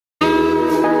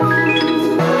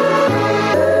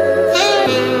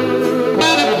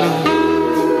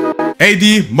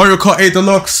Aydee, Mario Kart 8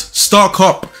 Deluxe, Star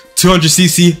Cup,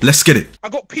 200cc. Let's get it. I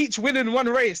got Peach winning one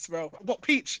race, bro. I got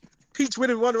Peach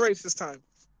winning one race this time.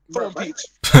 Come on, Peach.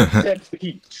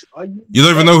 Peach. You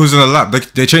don't even know who's in the lap.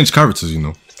 They changed characters, you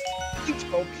know. Peach,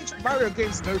 bro. Peach. Mario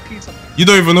games no Peach. You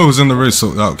don't even know who's in the race,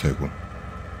 so okay, cool.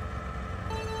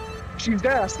 She's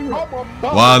there. I see her.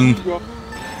 One. Come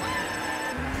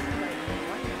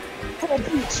on,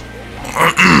 Peach.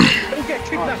 Don't get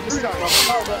kidnapped this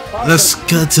time. Let's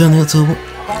get in it.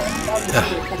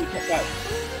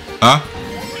 Huh?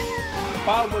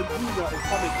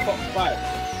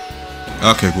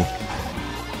 Okay, cool.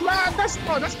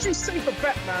 Nah, that's too safe a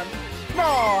bet, man.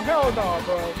 No, hell no,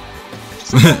 bro.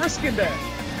 There's no risk in there.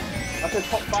 I said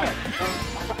top 5.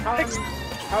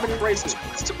 How many races?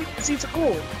 It's too easy to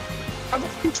call. I got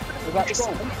Peach. Is that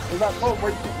wrong? Is that wrong?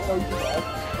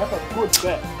 That's a good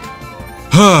bet.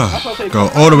 Go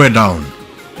all the way down.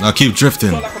 Now keep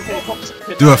drifting.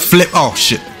 Do a flip. Oh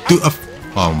shit.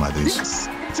 Oh my days.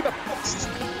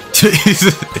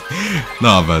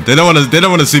 Nah, man. They don't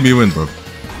want to see me win, bro. You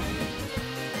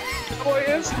know what it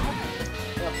is?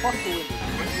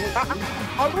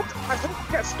 I don't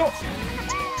get stopped.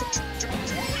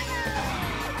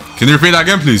 Can you repeat that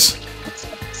again, please?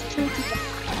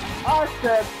 I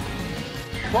said,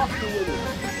 fuck the winner.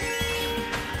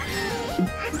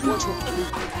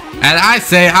 And I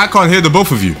say I can't hear the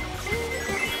both of you.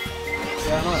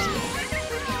 Yeah, I know.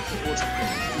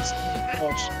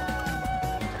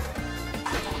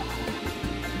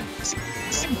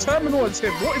 Terminal is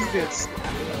him. What is this?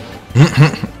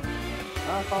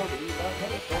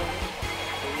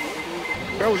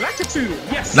 Bro, latitude.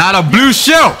 Yes. Not a blue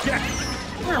shell.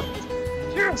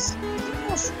 Yes. Yes.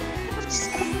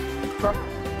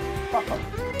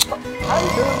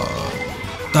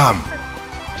 Damn.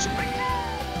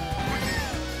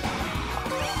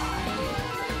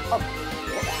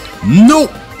 No.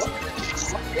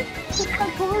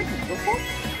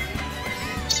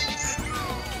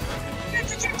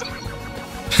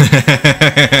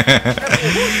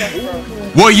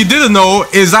 What you didn't know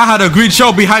is I had a green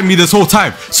shell behind me this whole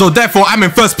time, so therefore I'm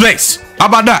in first place. How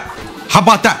about that? How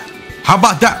about that? How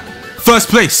about that? First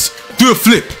place. Do a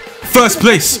flip. First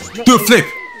place. Do a flip.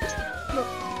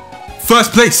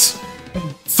 First place.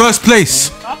 First place.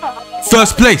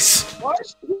 First place. Why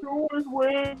should you always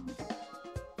win?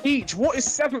 Each. What is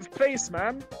 7th place,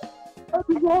 man? I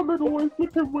think Ramen always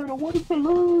fucking win. I wanted to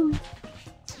lose.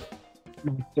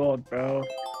 Oh my god, bro.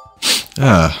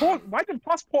 Why did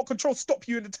passport control stop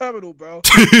you in the terminal, bro?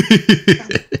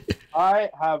 I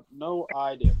have no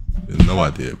idea. No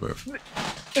idea, bro.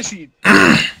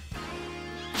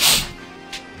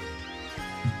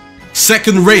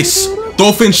 Second race,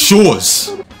 Dolphin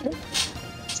Shores.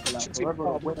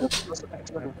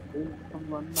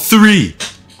 3,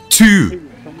 2,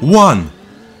 1,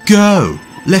 go.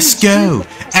 Let's go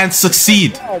and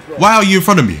succeed. Why are you in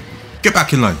front of me? Get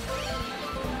back in line.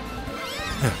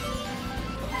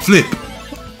 Flip.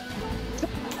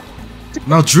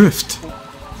 Now drift.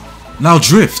 Now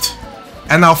drift.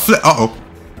 And now flip. Uh-oh.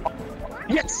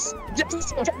 Yes.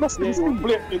 Yes.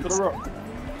 Flip into the rock.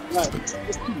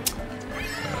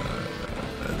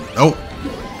 Oh.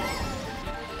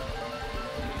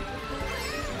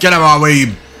 Get out of my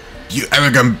way, you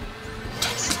arrogant.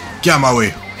 Get out of my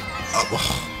way.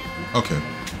 Okay.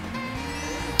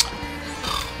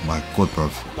 My god,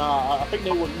 bruv. Nah, I think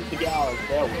they want you to get out of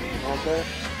their way, you know what I'm saying?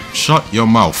 Shut your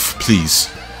mouth, please.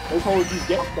 They told you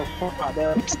get the fuck out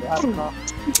there. They had enough.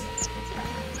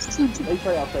 They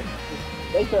say I said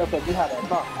we had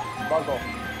enough. Bug off.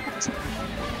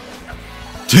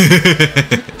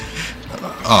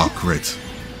 Oh, great.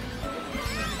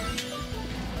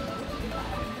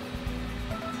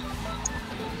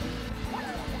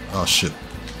 Oh shit.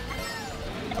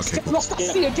 Okay, cool. Lost that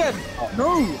C again.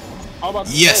 No.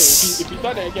 Yes. If you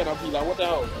done it again, I'll be like, what the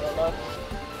hell?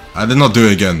 I did not do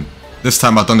it again. This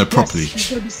time I've done it properly. He's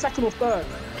gonna be 2nd or 3rd.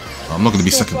 I'm not gonna be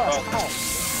 2nd.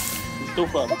 He's still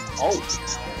first. Oh.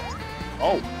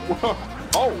 Oh.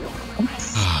 Oh.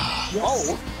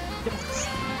 Oh.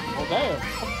 Oh, damn.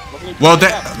 Well,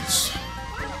 that.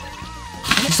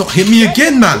 He's not hit me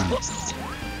again, man.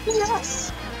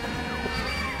 Yes.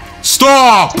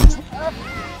 Stop.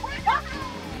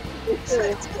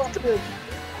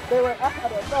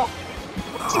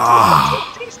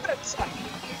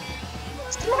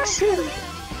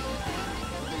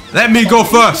 Let me go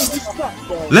first.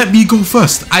 Let me go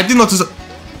first. I did not deserve.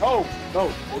 Oh, no.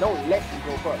 They don't let you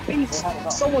go first. Please,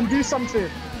 someone do something.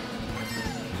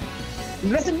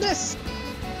 Let him miss.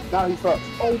 Now he's first.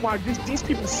 Oh my, these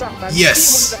people suck, man.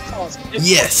 Yes.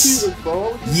 Yes.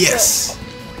 Bro. Yes.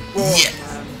 Bro, Yeah.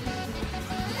 man.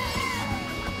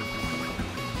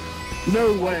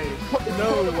 No way.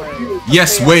 No way.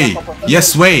 Yes way.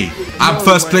 Yes way. I'm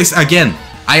first place again.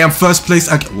 I am first place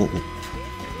again. Whoa, whoa.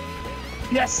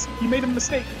 Yes, you made a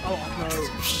mistake. Oh no.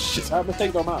 Shit. That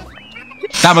mistake don't matter.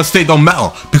 That mistake don't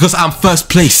matter because I'm first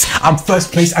place. I'm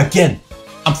first place again.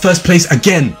 I'm first place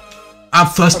again. I'm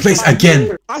first place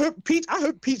again. I hope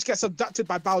Peach gets abducted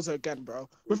by Bowser again, bro.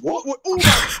 With all my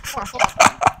heart.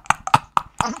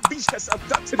 I hope Peach gets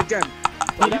abducted again.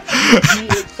 See that? He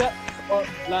accepts,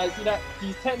 like, see that?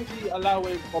 He's technically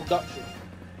allowing abduction.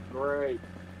 Great.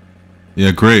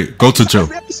 Yeah, great. Go to jail.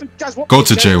 Go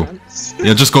to jail.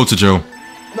 Yeah, just go to jail.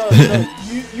 No,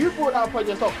 you brought that upon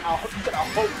yourself. You said I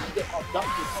hope you get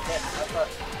abducted again.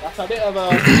 That's a bit of a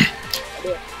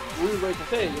rude way to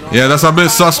say it, you know? Yeah, that's a bit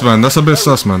sus, man. That's a bit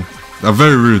sus, man. That's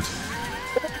very rude.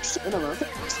 You know, man.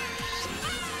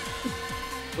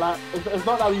 Like, it's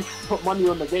not that we put money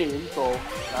on the game, so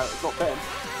it's not fair.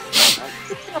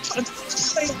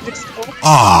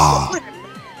 Ah.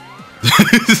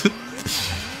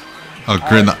 Oh,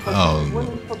 great. Oh,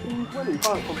 Winning,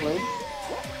 can't complain.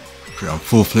 I'm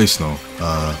fourth place now.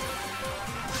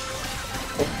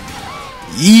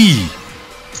 E.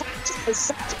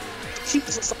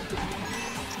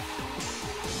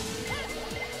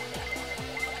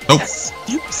 Nope.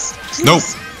 Yes. Nope.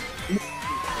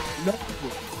 No.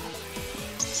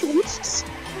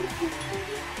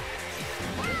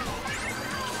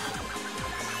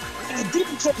 Deep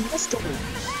bomb, let's go.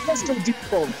 Let's go deep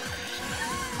bomb.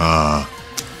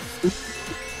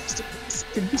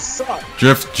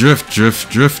 Drift, drift, drift,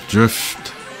 drift,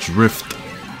 drift, drift.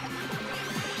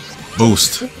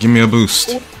 Boost. Give me a boost.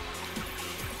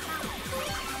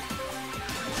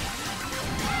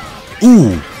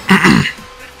 Ooh.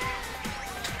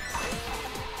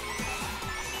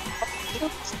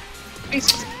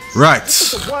 Right.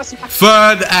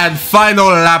 Third and final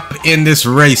lap in this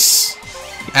race.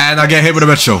 And I get hit with a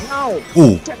metro.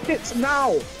 Ooh. Get hit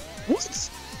now. What?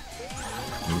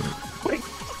 Wait.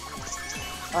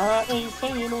 I ain't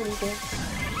saying anything.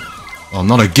 Oh,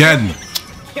 not again.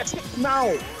 Get hit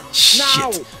now.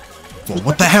 Shit.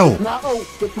 What the hell?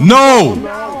 No.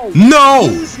 No. No.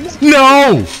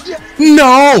 No.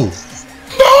 No.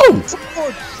 No.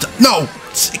 No.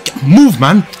 Move,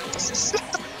 man.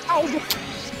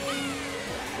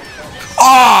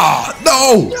 Ah,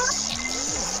 no.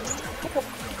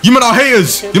 You men are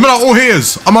haters. You men are all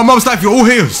haters. On my mom's life, you're all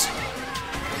haters.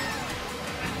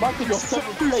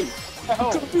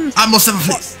 I'm on 7th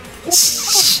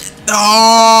place. No.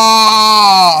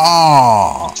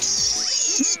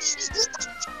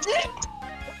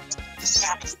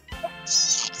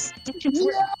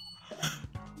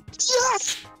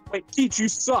 Yes! Wait, Peach, you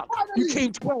suck. You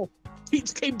came 12.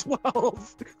 Peach came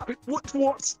 12. What?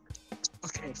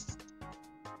 Okay.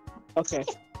 Okay.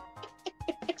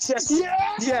 Yes.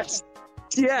 Yes.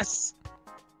 Yes.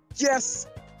 Yes.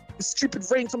 The stupid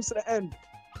rain comes to the end.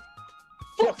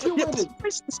 Yeah,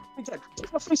 face the screen again.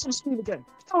 Put my face on the screen again.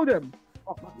 Tell them.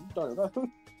 Oh, man, you don't know.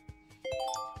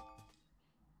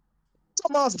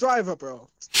 Dumbass driver, bro.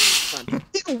 Man.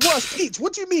 Even worse, Peach.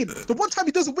 What do you mean? The one time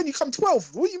he doesn't win, you come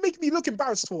 12. What are you making me look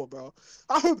embarrassed for, bro?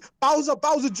 I hope Bowser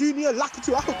Jr.,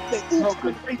 Lakitu, I hope they all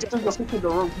You're picking the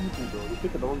wrong people, bro. You're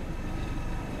picking the wrong people.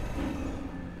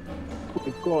 Oh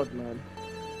my god, man.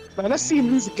 Man, let's see him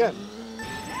lose again.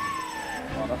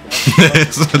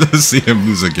 So let's see him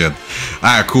lose again.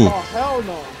 Alright, cool. Oh, hell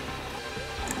no.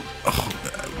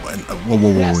 Whoa.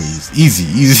 Yes.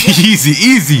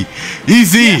 Easy.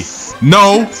 Yes.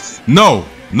 No.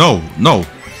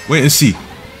 Wait and see.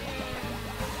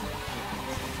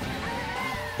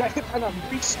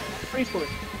 Pray for it.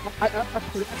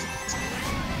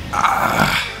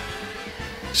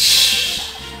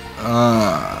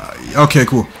 Okay,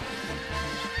 cool.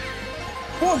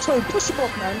 Go on, Tony, push him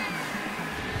off, man.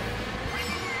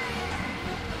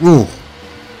 Ooh.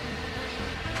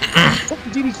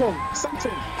 Diddy Kong,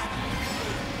 something.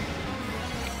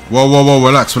 Whoa,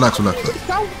 relax.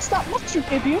 Stop, watch you,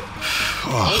 idiot.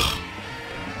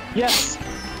 Yes.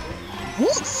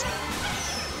 What?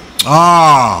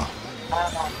 Ah.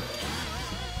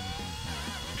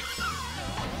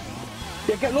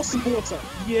 Yeah, get lost in water.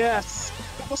 Yes.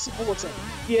 Get lost in water.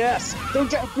 Yes. Don't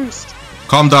get a boost.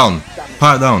 Calm down.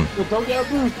 Pipe down. Don't get a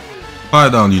boost.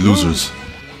 Pipe down, you losers.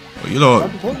 You know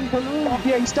what? Oh,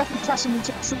 yeah, he's definitely crashing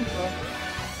into the silver.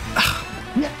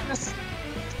 Yes.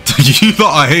 You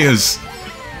lot are haters.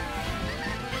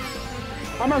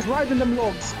 My man's riding them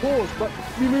logs. Pause, but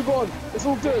we move on. It's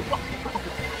all good.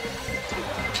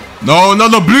 No,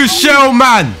 blue shell,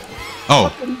 man.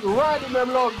 Oh. Riding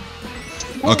them logs.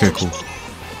 Okay, cool.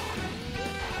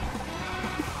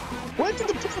 Where did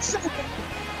the blue shell go?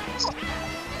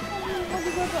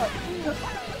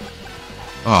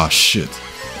 Oh shit.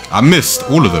 I missed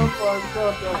all of them.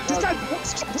 This guy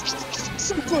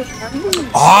so good, man.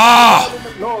 Ah!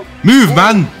 Move,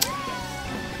 man!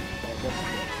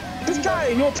 This guy,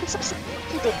 you're so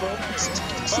good, bro.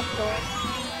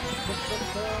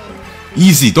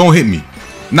 Easy, don't hit me.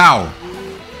 Now,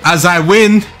 as I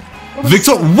win,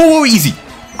 Victor. Whoa, easy.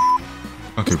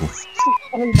 Okay, cool.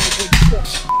 Oh my god.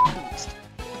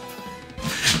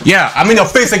 Yeah, I'm in your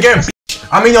face again, bitch.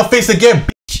 I'm in your face again,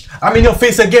 bitch. I'm in your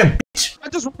face again, bitch. I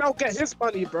just now get his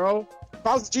money, bro.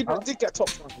 Bowser Jr. did get top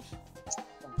 5.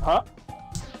 Huh?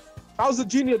 Bowser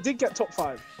Jr. did get top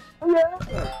 5. Yeah.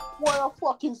 What I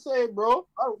fucking say, bro?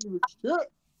 I don't give a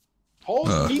shit.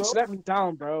 Hold Peach let me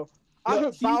down, bro. I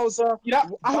hope Bowser. Yeah,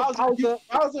 I hope Bowser.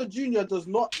 Bowser Jr. does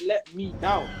not let me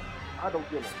down. I don't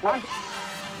give a fuck.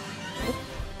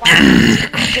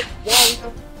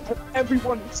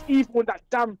 Everyone is evil in that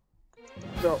damn.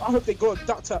 Bro, I hope they go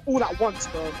Doctor all at once,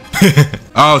 bro.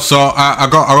 Oh, so I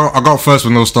got first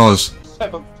with no stars.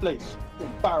 7th place.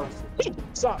 Embarrassing.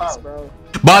 Sucks, bro.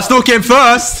 But I still came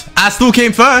first. I still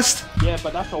came first. Yeah,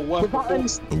 but that's a worst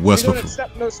performance. The worst We don't performance.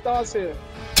 accept no stars here.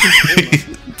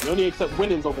 We only accept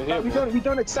winnings over here, We bro.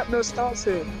 don't accept no stars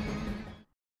here.